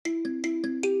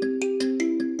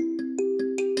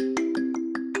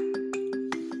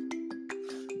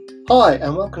Hi,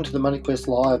 and welcome to the MoneyQuest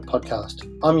Live podcast.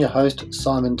 I'm your host,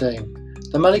 Simon Dean.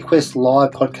 The MoneyQuest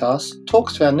Live podcast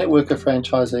talks to our network of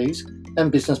franchisees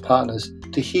and business partners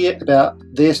to hear about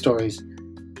their stories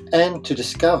and to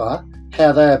discover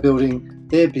how they are building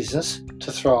their business to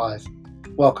thrive.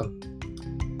 Welcome.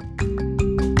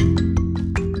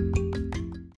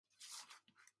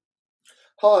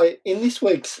 Hi, in this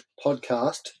week's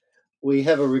podcast, we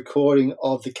have a recording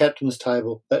of the Captain's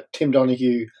Table that Tim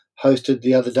Donahue hosted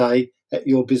the other day at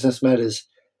Your Business Matters.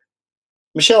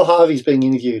 Michelle Harvey is being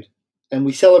interviewed, and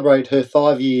we celebrate her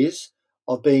 5 years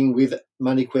of being with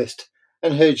MoneyQuest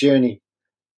and her journey.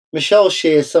 Michelle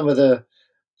shares some of the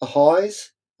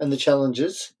highs and the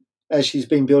challenges as she's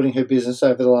been building her business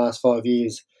over the last 5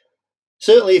 years.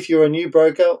 Certainly, if you're a new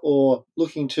broker or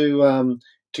looking to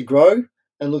grow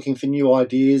and looking for new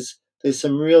ideas, there's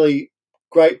some really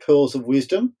great pearls of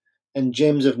wisdom and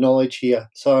gems of knowledge here.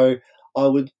 So I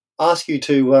would ask you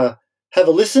to have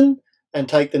a listen and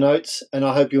take the notes, and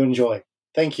I hope you enjoy.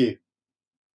 Thank you.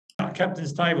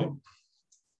 Captain's Table.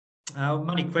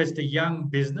 MoneyQuest, a young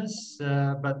business,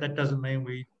 but that doesn't mean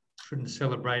we shouldn't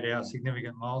celebrate our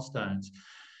significant milestones.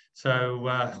 So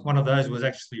one of those was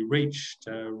actually reached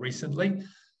recently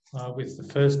with the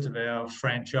first of our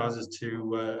franchises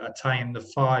to attain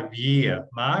the 5-year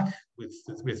mark with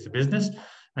the business.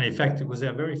 And in fact, it was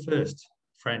our very first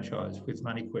franchise with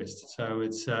MoneyQuest. So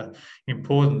it's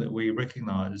important that we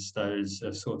recognise those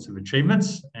sorts of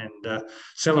achievements and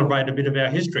celebrate a bit of our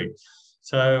history.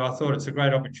 So I thought it's a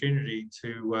great opportunity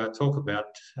to talk about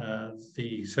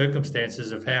the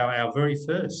circumstances of how our very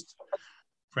first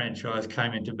franchise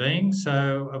came into being.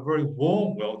 So a very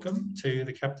warm welcome to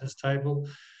the Captain's Table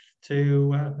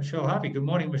to Michelle Harvey. Good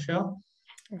morning, Michelle.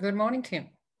 Good morning, Tim.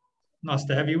 Nice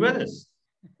to have you with us.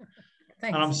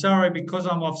 Thanks. And I'm sorry, because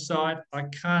I'm off-site, I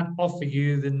can't offer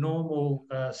you the normal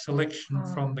selection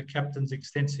from the Captain's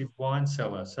extensive wine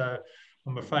cellar. So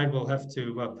I'm afraid we'll have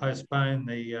to postpone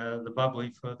the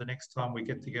bubbly for the next time we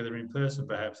get together in person,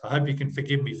 perhaps. I hope you can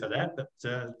forgive me for that, but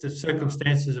the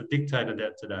circumstances have dictated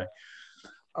that today.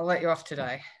 I'll let you off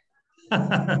today.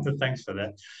 Thanks for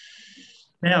that.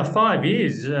 Now, 5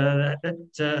 years,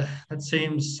 that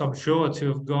seems, I'm sure, to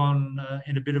have gone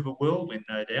in a bit of a whirlwind,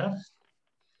 no doubt.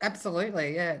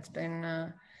 Absolutely, yeah. It's been,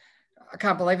 I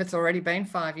can't believe it's already been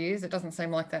 5 years. It doesn't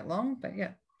seem like that long, but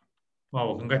yeah.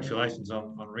 Well, congratulations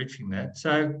on reaching that.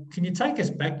 So can you take us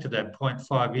back to that point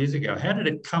 5 years ago? How did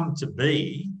it come to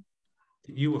be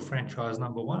that you were franchise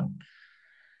number one?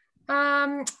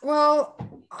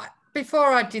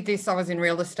 Before I did this, I was in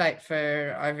real estate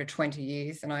for over 20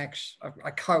 years, and I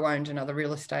co-owned another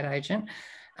real estate agent.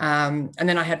 And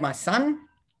then I had my son,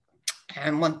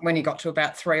 and when he got to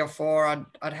about 3 or 4,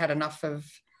 I'd had enough of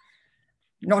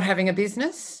not having a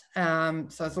business. So I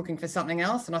was looking for something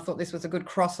else, and I thought this was a good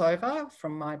crossover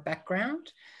from my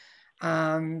background.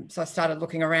 So I started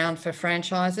looking around for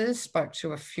franchises, spoke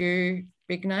to a few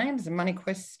big names, and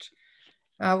MoneyQuest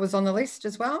was on the list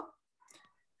as well.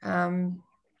 Met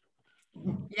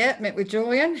with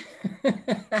Julian. And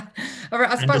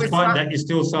despite that, you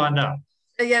still signed up.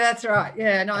 Yeah, that's right.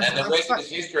 Yeah, nice. And the rest is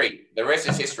history. The rest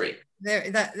is history.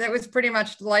 That was pretty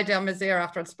much laid down misere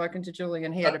after I'd spoken to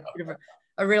Julian. He had a bit of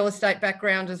a real estate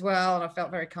background as well, and I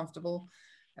felt very comfortable.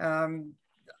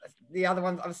 The other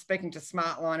ones, I was speaking to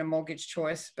Smartline and Mortgage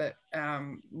Choice, but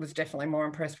was definitely more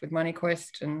impressed with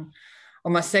MoneyQuest. And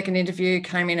on my second interview,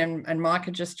 came in and Mike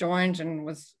had just joined, and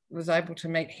was able to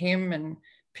meet him and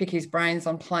pick his brains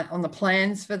on the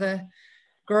plans for the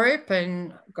group,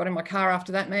 and got in my car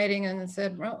after that meeting and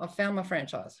said, well, I've found my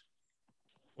franchise.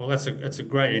 Well, that's a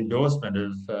great endorsement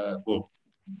of the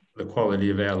quality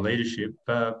of our leadership.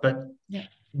 But yeah,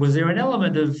 was there an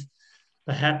element of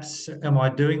perhaps, am I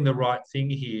doing the right thing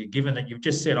here? Given that you've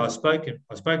just said I spoke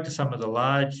to some of the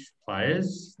large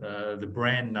players, the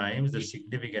brand names, the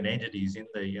significant entities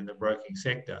in the broking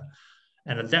sector,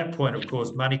 and at that point, of course,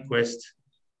 MoneyQuest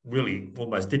really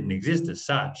almost didn't exist as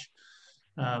such.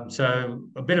 So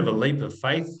a bit of a leap of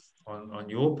faith on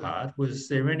your part. Was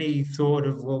there any thought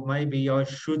of, well, maybe I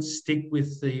should stick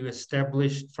with the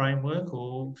established framework,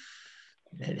 or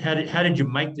how did you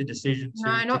make the decision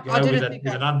to go with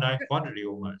an unknown quantity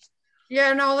almost?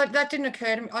 Yeah, no, that didn't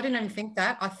occur to me. I didn't even think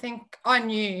that. I think I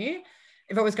knew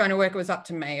if it was going to work, it was up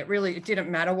to me. It didn't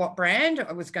matter what brand.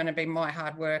 It was going to be my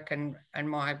hard work and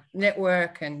my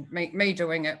network, and me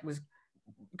doing it was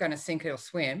going to sink or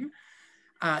swim.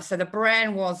 So the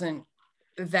brand wasn't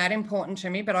that important to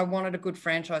me, but I wanted a good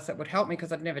franchise that would help me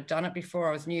because I'd never done it before.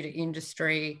 I was new to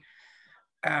industry,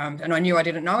 and I knew I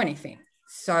didn't know anything.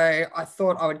 So I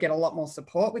thought I would get a lot more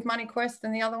support with MoneyQuest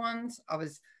than the other ones. I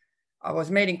I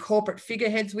was meeting corporate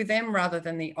figureheads with them rather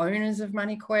than the owners of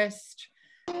MoneyQuest.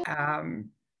 And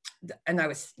they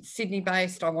were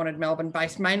Sydney-based. I wanted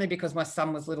Melbourne-based, mainly because my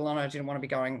son was little and I didn't want to be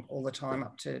going all the time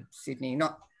up to Sydney.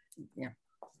 Not, you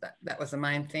know, that was the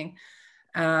main thing.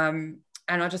 And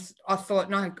I thought,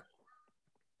 no,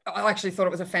 I actually thought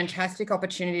it was a fantastic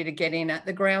opportunity to get in at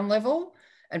the ground level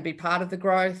and be part of the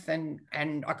growth. And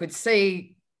I could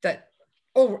see that,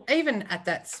 or even at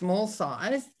that small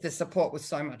size, the support was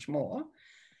so much more.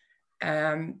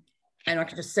 And I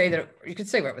could just see that you could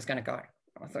see where it was going to go.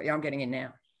 I thought, yeah, I'm getting in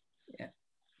now. Yeah.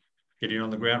 Get in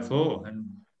on the ground floor and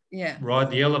yeah, ride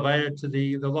the elevator to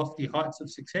the lofty heights of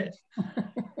success.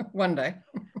 One day.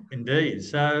 Indeed.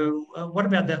 So what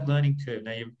about that learning curve?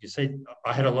 Now, you said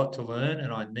I had a lot to learn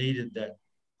and I needed that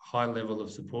high level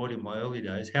of support in my early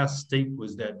days. How steep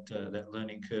was that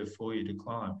learning curve for you to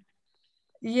climb?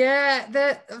 Yeah,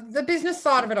 the business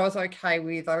side of it I was okay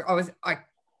with. I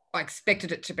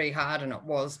expected it to be hard, and it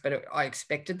was, but I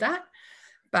expected that.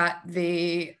 But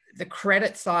the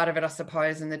credit side of it, I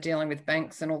suppose, and the dealing with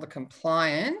banks and all the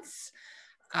compliance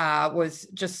was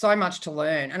just so much to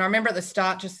learn. And I remember at the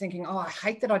start just thinking, oh, I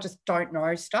hate that I just don't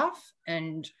know stuff.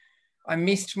 And I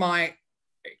missed when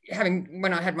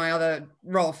I had my other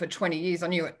role for 20 years, I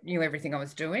knew everything I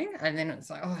was doing. And then it's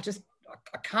like, oh,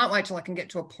 I can't wait till I can get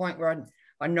to a point where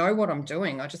I know what I'm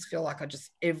doing. I just feel like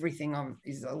everything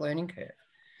is a learning curve.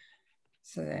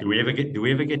 So do we ever get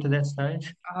to that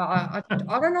stage? I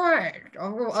don't know.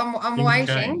 I'm waiting,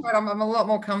 change. But I'm a lot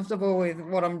more comfortable with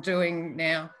what I'm doing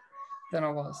now than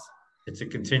I was. It's a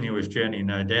continuous journey,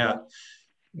 no doubt.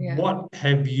 Yeah. What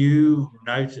have you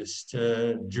noticed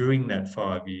during that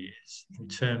 5 years in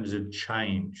terms of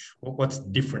change? What's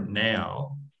different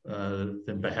now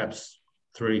than perhaps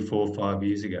 3, 4, 5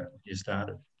 years ago when you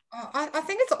started? I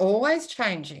think it's always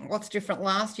changing. What's different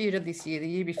last year to this year, the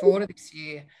year before to this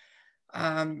year?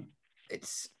 I'd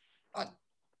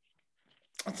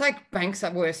say banks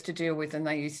are worse to deal with than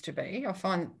they used to be. I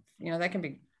find, they can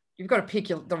be, you've got to pick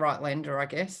the right lender, I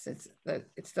guess. It's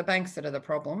the banks that are the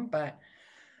problem. But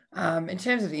in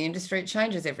terms of the industry, it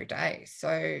changes every day.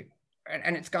 So,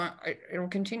 and it'll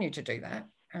continue to do that,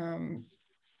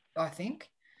 I think.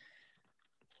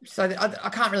 So I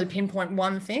can't really pinpoint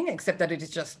one thing, except that it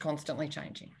is just constantly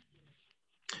changing.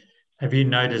 Have you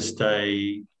noticed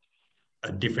a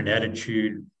different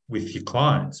attitude with your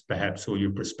clients, perhaps, or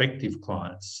your prospective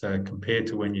clients compared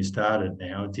to when you started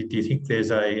now? Do you think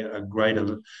there's a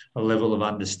greater level of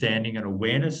understanding and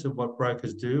awareness of what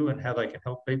brokers do and how they can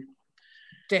help people?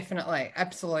 Definitely,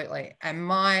 absolutely. And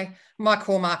my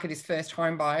core market is first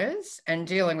home buyers, and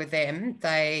dealing with them,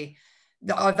 they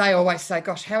always say,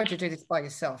 gosh, how would you do this by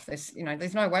yourself? There's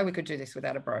no way we could do this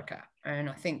without a broker. And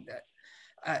I think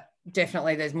that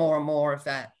definitely there's more and more of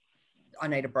that. I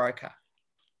need a broker.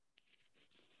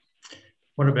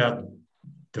 What about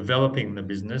developing the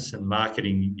business and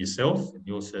marketing yourself and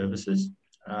your services?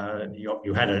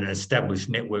 You had an established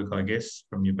network, I guess,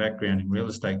 from your background in real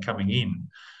estate coming in.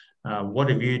 What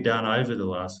have you done over the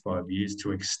last 5 years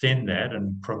to extend that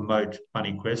and promote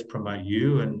MoneyQuest, promote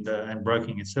you and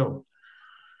broking itself?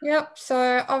 Yep.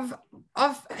 So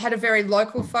I've had a very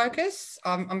local focus.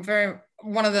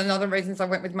 One of the other reasons I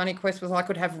went with MoneyQuest was I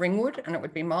could have Ringwood and it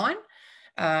would be mine.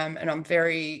 And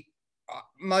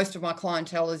most of my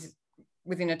clientele is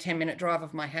within a 10-minute drive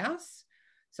of my house.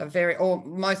 So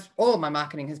all of my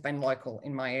marketing has been local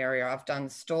in my area. I've done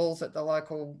stalls at the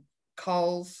local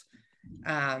Coles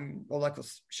or local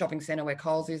shopping centre where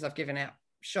Coles is. I've given out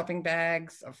shopping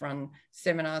bags. I've run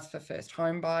seminars for first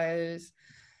home buyers.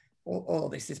 All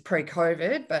of this is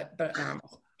pre-COVID, but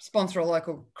sponsor a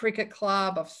local cricket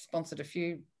club. I've sponsored a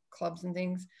few clubs and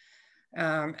things.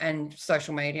 And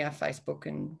social media, Facebook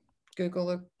and Google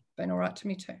have been all right to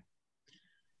me too.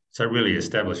 So really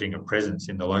establishing a presence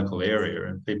in the local area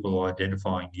and people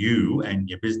identifying you and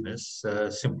your business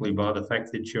simply by the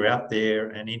fact that you're out there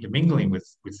and intermingling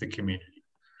with the community.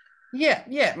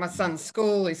 Yeah. My son's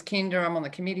school is kinder. I'm on the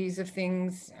committees of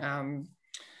things.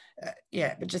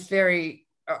 But just very,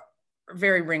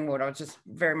 very Ringwood. I just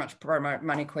very much promote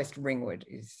MoneyQuest Ringwood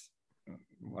is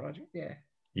what I do. Yeah.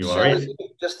 You are.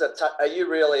 Are you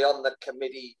really on the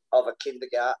committee of a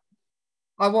kindergarten?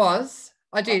 I was.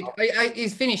 I did.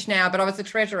 He's finished now, but I was the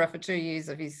treasurer for 2 years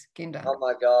of his kinder. Oh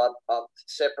my God!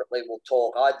 Separately, we'll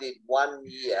talk. I did 1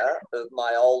 year of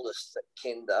my oldest at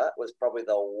kinder. It was probably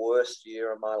the worst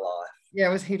year of my life. Yeah,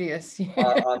 it was hideous.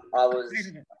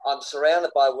 I'm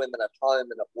surrounded by women at home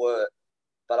and at work,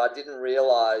 but I didn't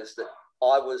realise that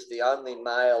I was the only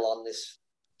male on this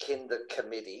kinder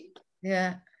committee.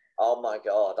 Yeah. Oh my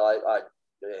God!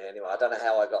 yeah, anyway, I don't know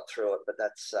how I got through it, but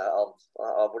that's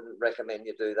I wouldn't recommend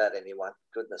you do that, anyone.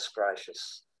 Goodness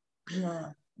gracious.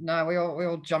 No, we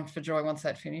all jumped for joy once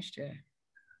that finished. Yeah.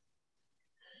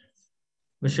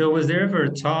 Michelle, was there ever a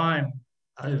time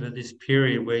over this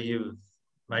period where you've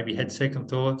maybe had second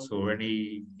thoughts or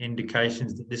any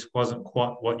indications that this wasn't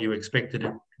quite what you expected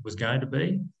it was going to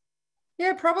be?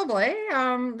 Yeah, probably.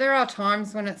 There are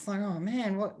times when it's like, oh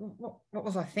man, what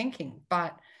was I thinking?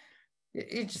 But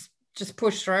it just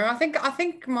pushed through. I think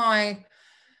I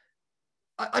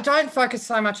don't focus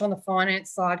so much on the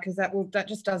finance side because that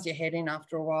just does your head in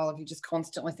after a while if you just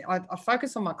constantly think. I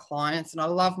focus on my clients, and I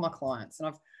love my clients,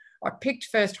 and I picked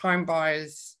first home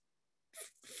buyers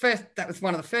first. That was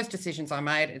one of the first decisions I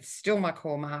made. It's still my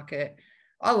core market.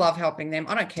 I love helping them.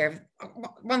 I don't care if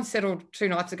one settled 2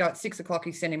 nights ago at 6 o'clock.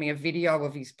 He's sending me a video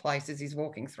of his place as he's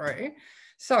walking through.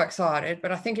 So excited.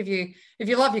 But I think if you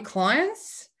love your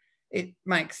clients, it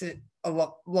makes it a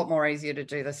lot more easier to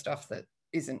do the stuff that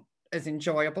isn't as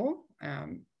enjoyable.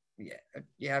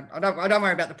 Yeah. I don't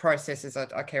worry about the processes.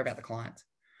 I care about the clients.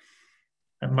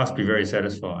 It must be very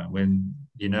satisfying when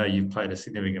you know you've played a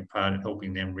significant part in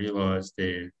helping them realise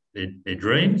their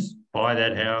dreams, buy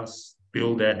that house,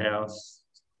 build that house,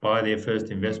 buy their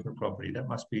first investment property. That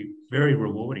must be very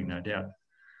rewarding, no doubt.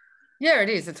 Yeah, it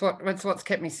is. It's what's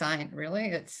kept me sane, really.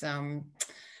 It's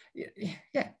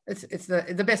it's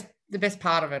the best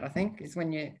part of it, I think, is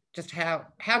when you just how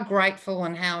grateful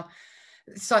and how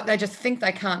so they just think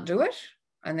they can't do it,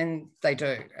 and then they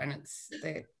do, and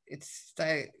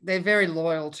they're very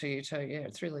loyal to you too. Yeah,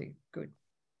 it's really good.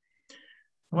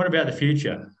 What about the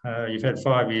future? You've had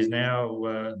 5 years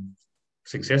now,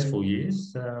 successful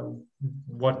years.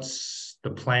 What's the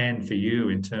plan for you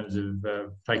in terms of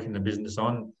taking the business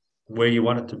on where you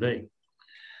want it to be?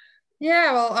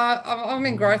 Yeah, well, I'm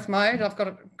in growth mode. I've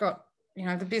got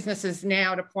the business is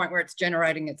now at a point where it's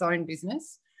generating its own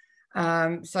business.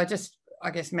 So just,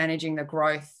 I guess, managing the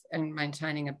growth and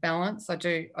maintaining a balance. I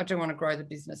do want to grow the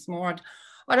business more.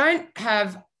 I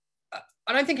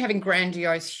don't think having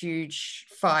grandiose, huge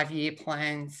 5-year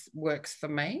plans works for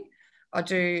me. I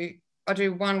do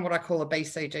what I call a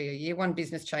BCD a year, one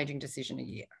business changing decision a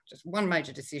year, just one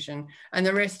major decision, and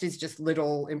the rest is just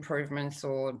little improvements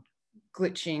or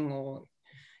glitching or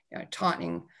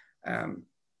tightening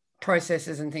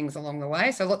processes and things along the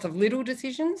way. So lots of little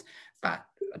decisions, but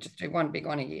I just do one big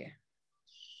one a year.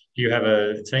 Do you have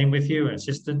a team with you,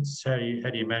 assistants? How do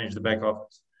you manage the back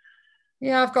office?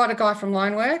 Yeah, I've got a guy from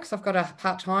Loanworks. I've got a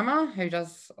part-timer who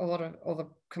does a lot of all the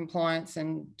compliance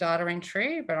and data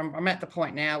entry, but I'm at the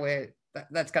point now where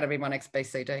that's going to be my next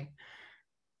BCD.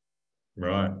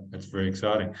 Right, that's very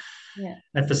exciting. Yeah.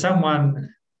 And for someone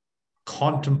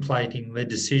contemplating the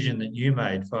decision that you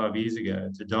made 5 years ago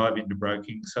to dive into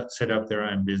broking, set up their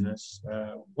own business,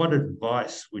 what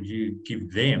advice would you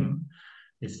give them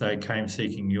if they came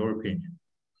seeking your opinion?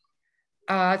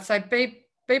 So be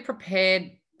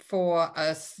prepared for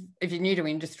if you're new to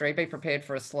industry, be prepared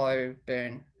for a slow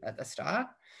burn at the start,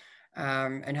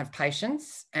 and have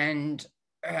patience and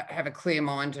have a clear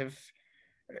mind of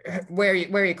where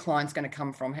your client's going to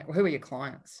come from. Who are your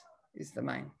clients is the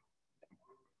main.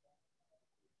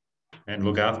 And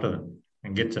look after them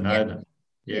and get to know them.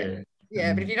 Yeah.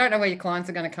 Yeah, but if you don't know where your clients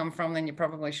are going to come from, then you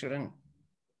probably shouldn't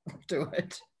do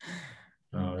it.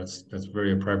 Oh, that's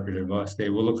very appropriate advice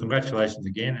there. Well, look, congratulations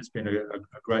again. It's been a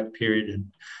great period and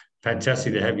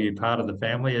fantastic to have you part of the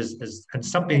family and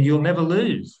something you'll never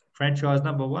lose. Franchise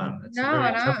number 1. It's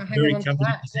a very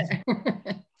coveted position.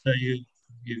 So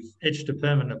you've etched a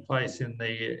permanent place in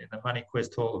the Money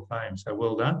Quest Hall of Fame. So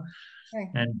well done. Okay.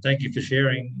 And thank you for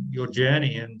sharing your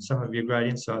journey and some of your great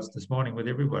insights this morning with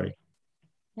everybody.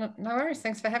 No worries.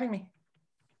 Thanks for having me.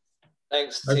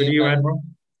 Thanks, Over Tim. to you, Admiral.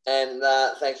 And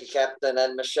thank you, Captain.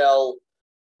 And Michelle,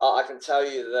 I can tell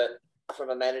you that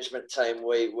from a management team,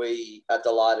 we are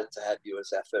delighted to have you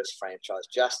as our first franchise,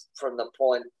 just from the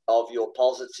point of your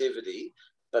positivity,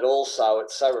 but also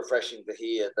it's so refreshing to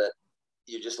hear that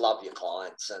you just love your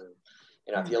clients. And,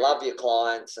 if you love your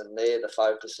clients and they're the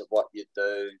focus of what you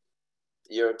do,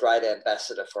 you're a great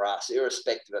ambassador for us,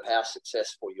 irrespective of how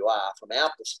successful you are. From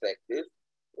our perspective,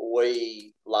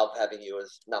 we love having you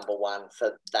as number 1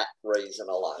 for that reason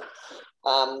alone.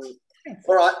 All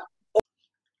right.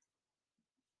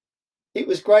 It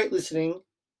was great listening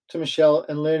to Michelle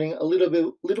and learning a little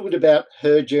bit about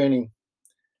her journey.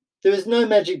 There is no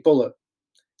magic bullet.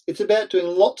 It's about doing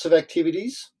lots of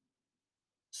activities,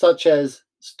 such as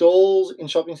stalls in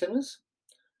shopping centres,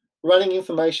 running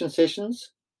information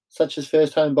sessions, such as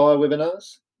first home buyer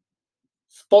webinars,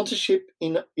 sponsorship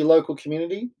in your local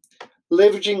community,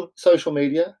 leveraging social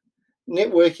media,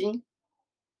 networking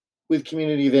with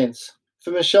community events.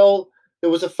 For Michelle, there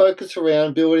was a focus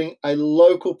around building a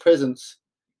local presence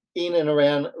in and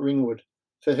around Ringwood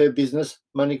for her business,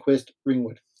 MoneyQuest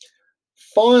Ringwood.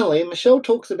 Finally, Michelle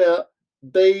talks about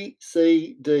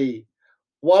BCD,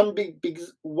 one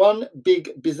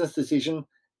big business decision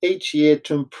each year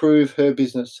to improve her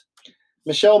business.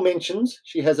 Michelle mentions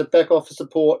she has a back office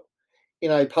support in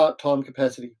a part-time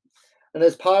capacity, and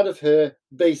as part of her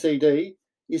BCD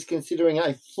is considering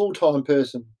a full-time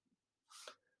person.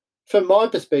 From my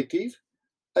perspective,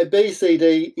 a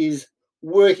BCD is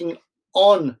working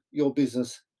on your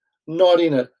business, not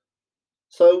in it.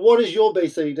 So what is your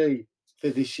BCD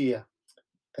for this year?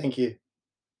 Thank you.